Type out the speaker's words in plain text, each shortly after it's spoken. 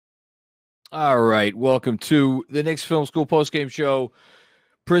All right, welcome to the Knicks Film School Postgame Show,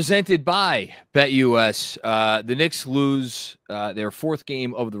 presented by BetUS. The Knicks lose their fourth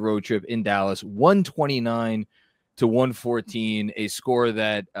game of the road trip in Dallas, 129 to 114, a score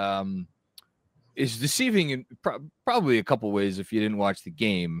that is deceiving in probably a couple ways if you didn't watch the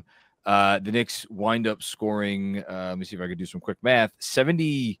game. The Knicks wind up scoring, let me see if I could do some quick math,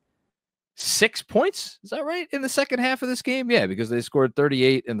 76 points. Is that right? In the second half of this game? Yeah, because they scored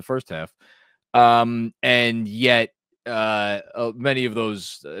 38 in the first half. And yet many of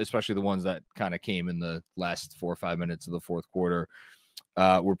those, especially the ones that kind of came in the last 4 or 5 minutes of the fourth quarter,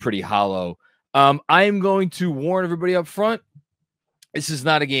 were pretty hollow. I am going to warn everybody up front. This is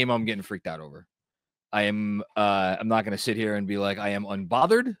not a game I'm getting freaked out over. I'm not going to sit here and be like, I am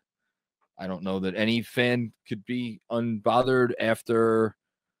unbothered. I don't know that any fan could be unbothered after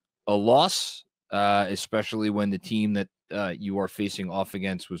a loss, especially when the team that you are facing off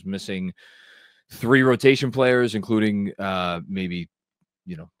against was missing 3 rotation players, including maybe,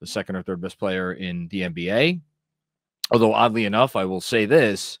 the second or third best player in the NBA. Although, oddly enough, I will say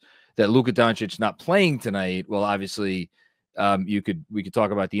this, that Luka Doncic not playing tonight, well, obviously, we could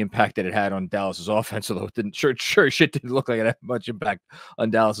talk about the impact that it had on Dallas's offense, although it didn't shit didn't look like it had much impact on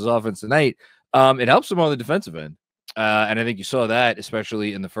Dallas's offense tonight. It helps them on the defensive end. And I think you saw that,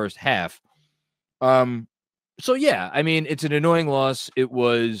 especially in the first half. So, yeah, I mean, it's an annoying loss. It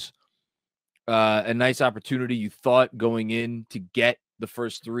was a nice opportunity, you thought, going in to get the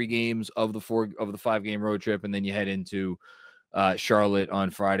first 3 games of the 5-game road trip, and then you head into Charlotte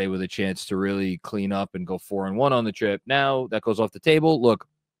on Friday with a chance to really clean up and go 4-1 on the trip. Now that goes off the table. Look,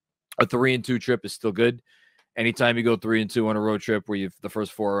 a 3-2 trip is still good. Anytime you go 3-2 on a road trip where the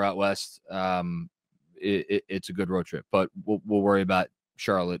first 4 are out west, it's a good road trip. But we'll worry about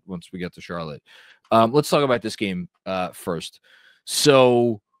Charlotte once we get to Charlotte. Let's talk about this game first.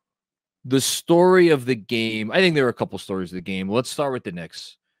 So, the story of the game, I think there are a couple stories of the game. Let's start with the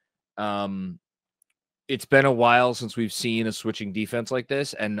Knicks. It's been a while since we've seen a switching defense like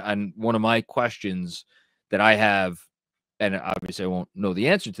this. And one of my questions that I have, and obviously I won't know the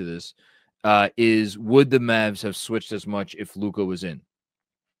answer to this, is would the Mavs have switched as much if Luka was in?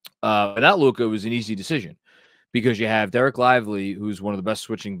 Without Luka, it was an easy decision because you have Derek Lively, who's one of the best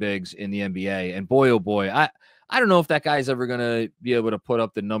switching bigs in the NBA. And boy, oh boy, I don't know if that guy's ever going to be able to put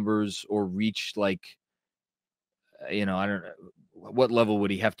up the numbers or reach, I don't know. What level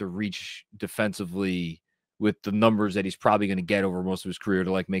would he have to reach defensively with the numbers that he's probably going to get over most of his career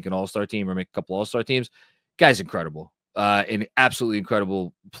to make an all-star team or make a couple all-star teams? Guy's incredible. An absolutely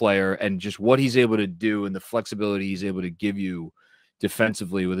incredible player, and just what he's able to do and the flexibility he's able to give you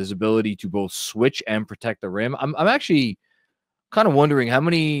defensively with his ability to both switch and protect the rim. I'm actually kind of wondering how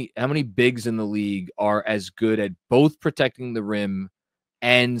many bigs in the league are as good at both protecting the rim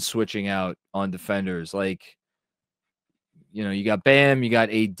and switching out on defenders. You got Bam, you got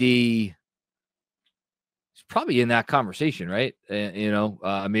AD. He's probably in that conversation, right?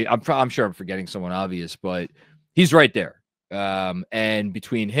 I mean, I'm sure I'm forgetting someone obvious, but he's right there. And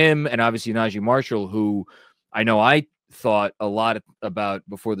between him and obviously Najee Marshall, who I know I thought a lot about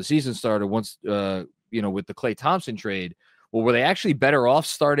before the season started, once with the Klay Thompson trade. Well, were they actually better off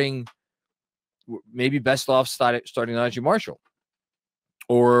starting, maybe best off starting Najee Marshall?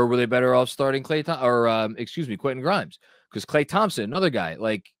 Or were they better off starting Quentin Grimes? Because Klay Thompson, another guy,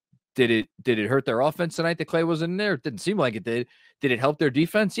 did it hurt their offense tonight that Klay wasn't in there? It didn't seem like it did. Did it help their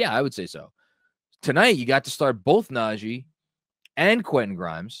defense? Yeah, I would say so. Tonight, you got to start both Najee and Quentin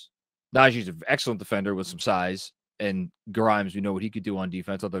Grimes. Najee's an excellent defender with some size, and Grimes, we know what he could do on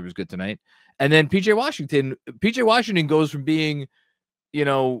defense. I thought he was good tonight. And then PJ Washington goes from being,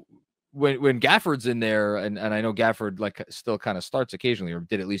 when Gafford's in there, and I know Gafford still kind of starts occasionally, or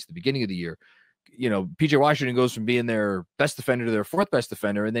did at least at the beginning of the year. PJ Washington goes from being their best defender to their 4th best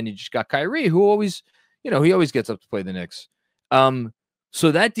defender, and then you just got Kyrie, who always, he always gets up to play the Knicks.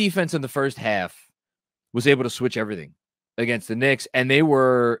 So that defense in the first half was able to switch everything against the Knicks, and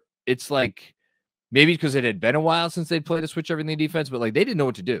it's maybe because it had been a while since they'd played a switch everything defense, but they didn't know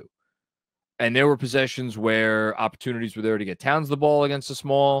what to do. And there were possessions where opportunities were there to get Towns the ball against the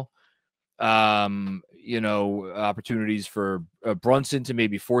small. Opportunities for Brunson to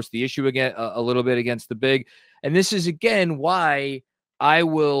maybe force the issue again a little bit against the big. And this is, again, why I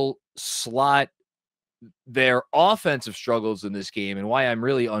will slot their offensive struggles in this game and why I'm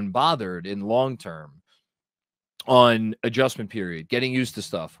really unbothered in long term on adjustment period, getting used to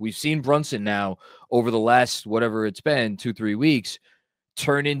stuff. We've seen Brunson now over the last, whatever it's been, 2-3 weeks,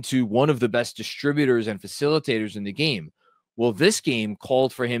 turn into one of the best distributors and facilitators in the game. Well, this game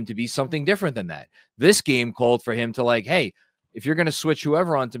called for him to be something different than that. This game called for him to hey, If you're going to switch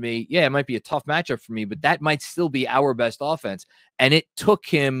whoever onto me, yeah, it might be a tough matchup for me, but that might still be our best offense. And it took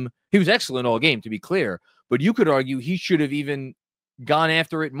him, he was excellent all game, to be clear, but you could argue he should have even gone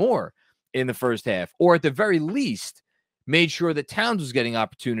after it more in the first half, or at the very least, made sure that Towns was getting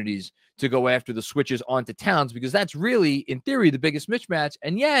opportunities to go after the switches onto Towns, because that's really, in theory, the biggest mismatch.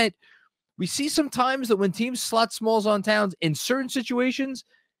 And yet, we see sometimes that when teams slot smalls on Towns in certain situations,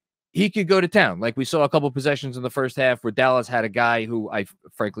 he could go to town. Like we saw a couple possessions in the first half where Dallas had a guy who I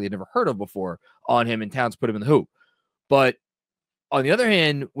frankly had never heard of before on him, and Towns put him in the hoop. But on the other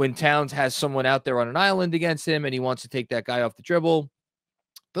hand, when Towns has someone out there on an island against him and he wants to take that guy off the dribble,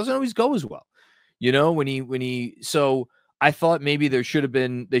 doesn't always go as well. You know, so I thought maybe they should have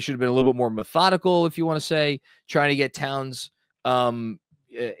been a little bit more methodical, if you want to say, trying to get Towns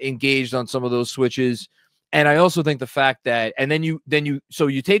engaged on some of those switches. And I also think the fact that, and then you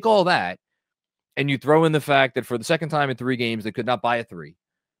take all that and you throw in the fact that for the second time in 3 games, they could not buy a 3.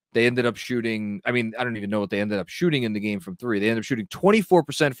 They ended up shooting, I mean, I don't even know what they ended up shooting in the game from 3. They ended up shooting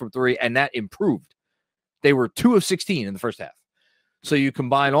 24% from 3, and that improved. They were 2 of 16 in the first half. So you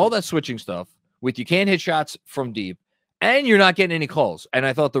combine all that switching stuff with you can't hit shots from deep, and you're not getting any calls. And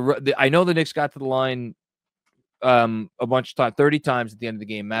I thought I know the Knicks got to the line a bunch of times, 30 times at the end of the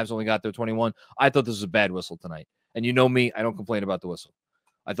game. Mavs only got there 21. I thought this was a bad whistle tonight. And you know me, I don't complain about the whistle.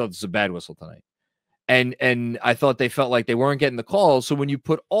 I thought this was a bad whistle tonight. And I thought they felt like they weren't getting the calls. So when you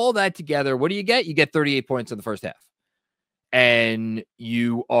put all that together, what do you get? You get 38 points in the first half. And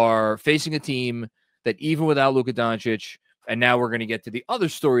you are facing a team that even without Luka Doncic, and now we're going to get to the other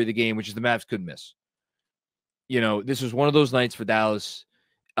story of the game, which is the Mavs couldn't miss. You know, this was one of those nights for Dallas.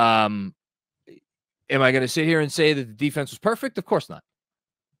 Am I going to sit here and say that the defense was perfect? Of course not.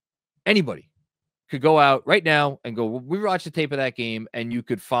 Anybody could go out right now and go, we watched the tape of that game, and you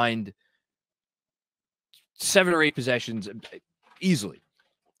could find 7 or 8 possessions easily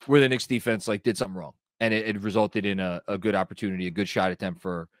where the Knicks defense did something wrong, and it resulted in a good opportunity, a good shot attempt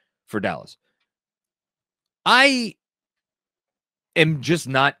for Dallas. I am just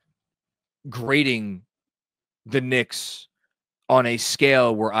not grading the Knicks on a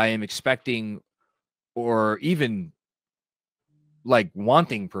scale where I am expecting or even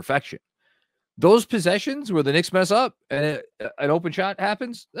wanting perfection. Those possessions where the Knicks mess up and an open shot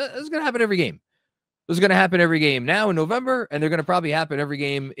happens, it's going to happen every game. This is going to happen every game now in November, and they're going to probably happen every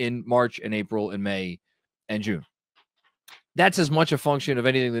game in March and April and May and June. That's as much a function of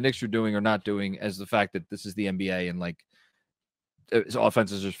anything the Knicks are doing or not doing as the fact that this is the NBA and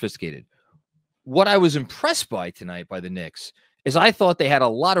offenses are sophisticated. What I was impressed by tonight by the Knicks is I thought they had a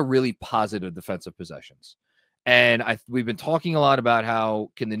lot of really positive defensive possessions. And we've been talking a lot about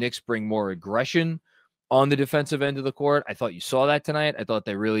how can the Knicks bring more aggression on the defensive end of the court. I thought you saw that tonight. I thought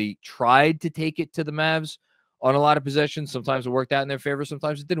they really tried to take it to the Mavs on a lot of possessions. Sometimes it worked out in their favor.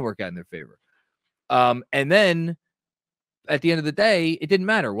 Sometimes it didn't work out in their favor. And then at the end of the day, it didn't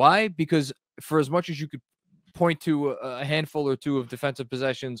matter. Why? Because for as much as you could point to a handful or two of defensive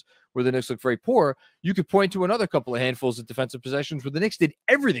possessions where the Knicks looked very poor, you could point to another couple of handfuls of defensive possessions where the Knicks did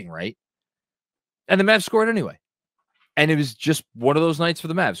everything right, and the Mavs scored anyway. And it was just one of those nights for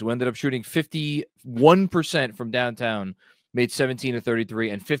the Mavs, who ended up shooting 51% from downtown, made 17 of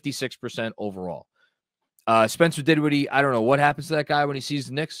 33, and 56% overall. Spencer Dinwiddie, I don't know what happens to that guy when he sees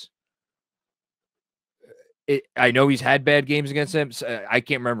the Knicks. I know he's had bad games against them. So I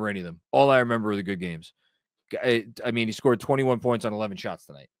can't remember any of them. All I remember are the good games. I mean, he scored 21 points on 11 shots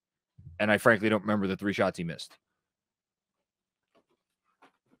tonight. And I frankly don't remember the 3 shots he missed.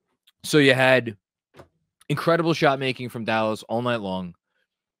 So you had incredible shot making from Dallas all night long,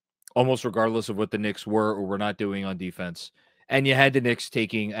 almost regardless of what the Knicks were or were not doing on defense. And you had the Knicks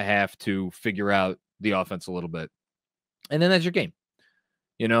taking a half to figure out the offense a little bit. And then that's your game.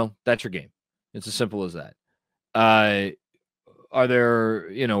 You know, that's your game. It's as simple as that. Are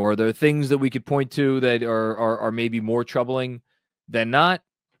there things that we could point to that are maybe more troubling than not?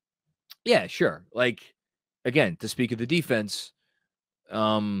 Yeah, sure. Again, to speak of the defense,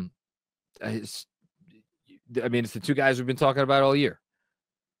 it's the 2 guys we've been talking about all year.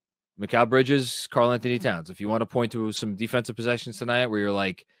 Mikal Bridges, Karl-Anthony Towns. If you want to point to some defensive possessions tonight where you're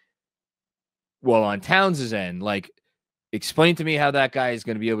well, on Towns' end, explain to me how that guy is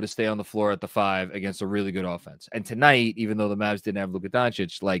going to be able to stay on the floor at the 5 against a really good offense. And tonight, even though the Mavs didn't have Luka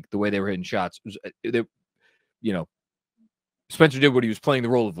Doncic, the way they were hitting shots, Spencer Dinwiddie was playing the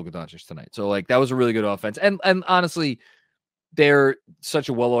role of Luka Doncic tonight. So that was a really good offense. And honestly, they're such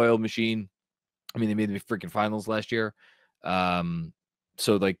a well-oiled machine. I mean, they made the freaking finals last year.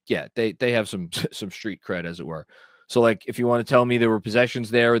 So they have some street cred, as it were. So if you want to tell me there were possessions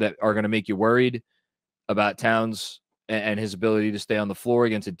there that are going to make you worried about Towns and his ability to stay on the floor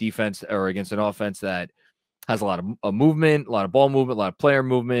against a defense or against an offense that has a lot of movement, a lot of ball movement, a lot of player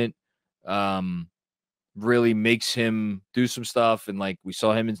movement. Really makes him do some stuff. And like we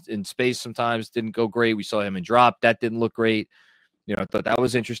saw him in space sometimes, didn't go great. We saw him in drop. That didn't look great. I thought that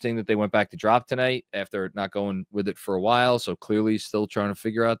was interesting that they went back to drop tonight after not going with it for a while. So clearly still trying to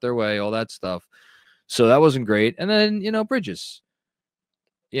figure out their way, all that stuff. So that wasn't great. And then, Bridges,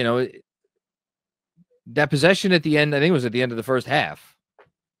 that possession at the end, I think it was at the end of the first half,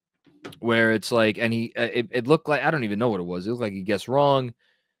 where it's like, and it looked like, I don't even know what it was. It looked like he guessed wrong,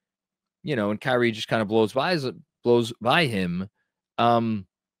 and Kyrie just kind of blows by him.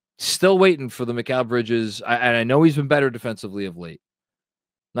 Still waiting for the Mikal Bridges. And I know he's been better defensively of late.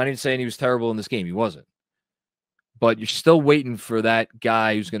 Not even saying he was terrible in this game. He wasn't. But you're still waiting for that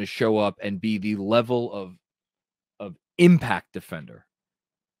guy who's going to show up and be the level of impact defender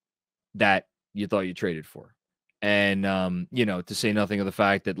that you thought you traded for. And, to say nothing of the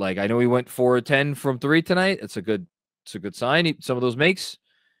fact that, like, I know he went 4-10 from 3 tonight. It's a good sign. Some of those makes.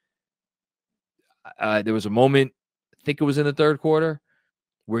 There was a moment, I think it was in the third quarter,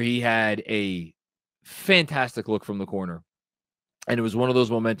 where he had a fantastic look from the corner. And it was one of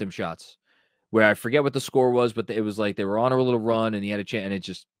those momentum shots where I forget what the score was, but it was like they were on a little run and he had a chance. And it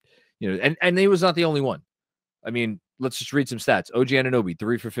just, and he was not the only one. I mean, let's just read some stats. OG Anunoby,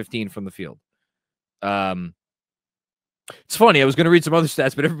 3 for 15 from the field. It's funny. I was going to read some other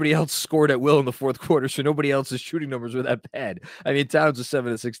stats, but everybody else scored at will in the fourth quarter, so nobody else's shooting numbers were that bad. I mean, Towns was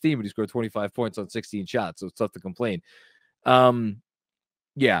 7 of 16, but he scored 25 points on 16 shots, so it's tough to complain.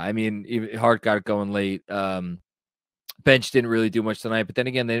 Yeah, I mean, Hart got it going late. Bench didn't really do much tonight, but then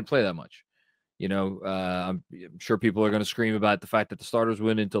again, they didn't play that much. I'm sure people are going to scream about the fact that the starters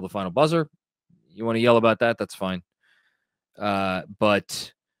win until the final buzzer. You want to yell about that? That's fine.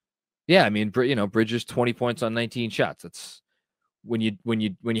 But yeah, I mean, Bridges 20 points on 19 shots. That's when you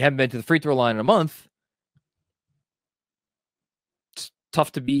haven't been to the free throw line in a month. It's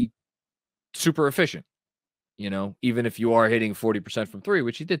tough to be super efficient. Even if you are hitting 40% from 3,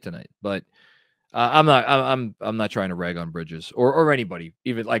 which he did tonight. But I'm not trying to rag on Bridges or anybody.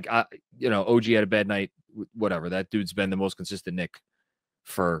 Even like OG had a bad night. Whatever. That dude's been the most consistent Knick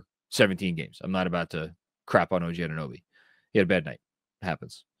for 17 games. I'm not about to crap on OG Anunoby. He had a bad night. It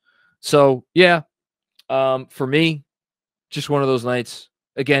happens. So yeah, for me, just one of those nights.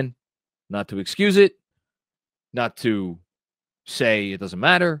 Again, not to excuse it, not to say it doesn't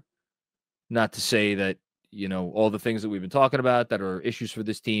matter, not to say that all the things that we've been talking about that are issues for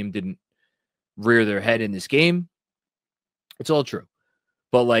this team didn't rear their head in this game. It's all true.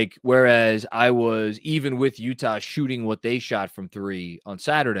 But like, whereas I was, even with Utah shooting what they shot from 3 on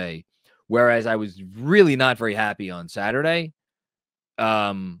Saturday, whereas I was really not very happy on Saturday,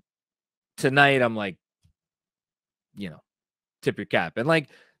 tonight I'm like, tip your cap. And like,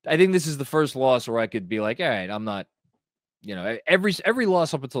 I think this is the first loss where I could be like, all right, I'm not, every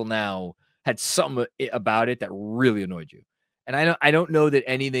loss up until now had something about it that really annoyed you. And I don't know that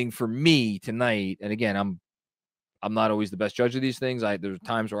anything for me tonight, and again, I'm not always the best judge of these things. There's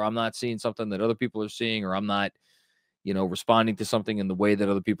times where I'm not seeing something that other people are seeing, or I'm not, responding to something in the way that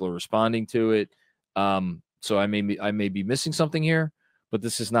other people are responding to it. So I may be missing something here, but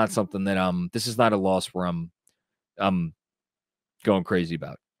this is not something that this is not a loss where I'm going crazy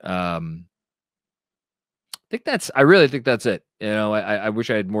about. I really think that's it. I wish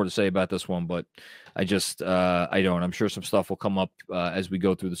I had more to say about this one, but I just, I don't. I'm sure some stuff will come up as we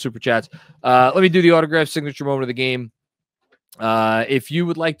go through the super chats. Let me do the autograph signature moment of the game. If you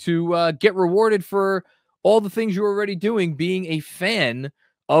would like to get rewarded for all the things you're already doing, being a fan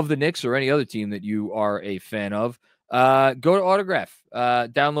of the Knicks or any other team that you are a fan of, go to Autograph.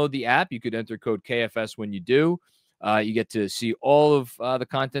 Download the app. You could enter code KFS when you do. You get to see all of the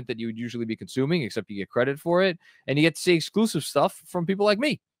content that you would usually be consuming, except you get credit for it. And you get to see exclusive stuff from people like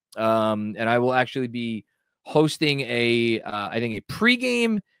me. And I will actually be hosting I think a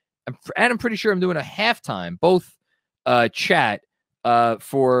pregame, and I'm pretty sure I'm doing a halftime, both chat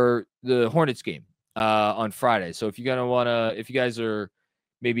for the Hornets game on Friday. So if if you guys are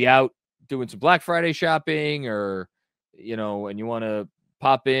maybe out doing some Black Friday shopping, or, and you want to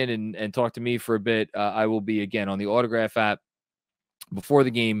pop in and talk to me for a bit, I will be again on the Autograph app before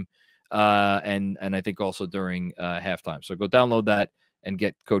the game, and I think also during halftime. So go download that and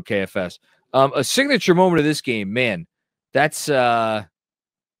get code KFS. A signature moment of this game, man. That's not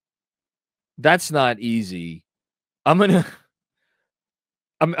easy. I'm gonna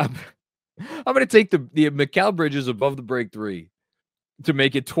take the Mikal Bridges above the break 3 to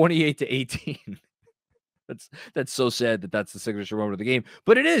make it 28-18. That's so sad that that's the signature moment of the game.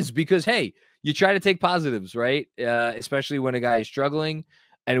 But it is, because, hey, you try to take positives, right? Especially when a guy is struggling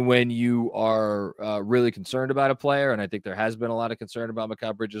and when you are really concerned about a player. And I think there has been a lot of concern about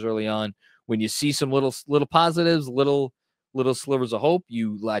Mikal Bridges early on. When you see some little positives, little slivers of hope,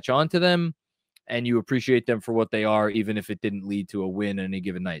 you latch on to them and you appreciate them for what they are, even if it didn't lead to a win on any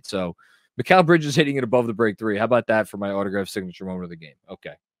given night. So Mikal Bridges hitting it above the break three. How about that for my autograph signature moment of the game?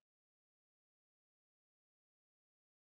 Okay.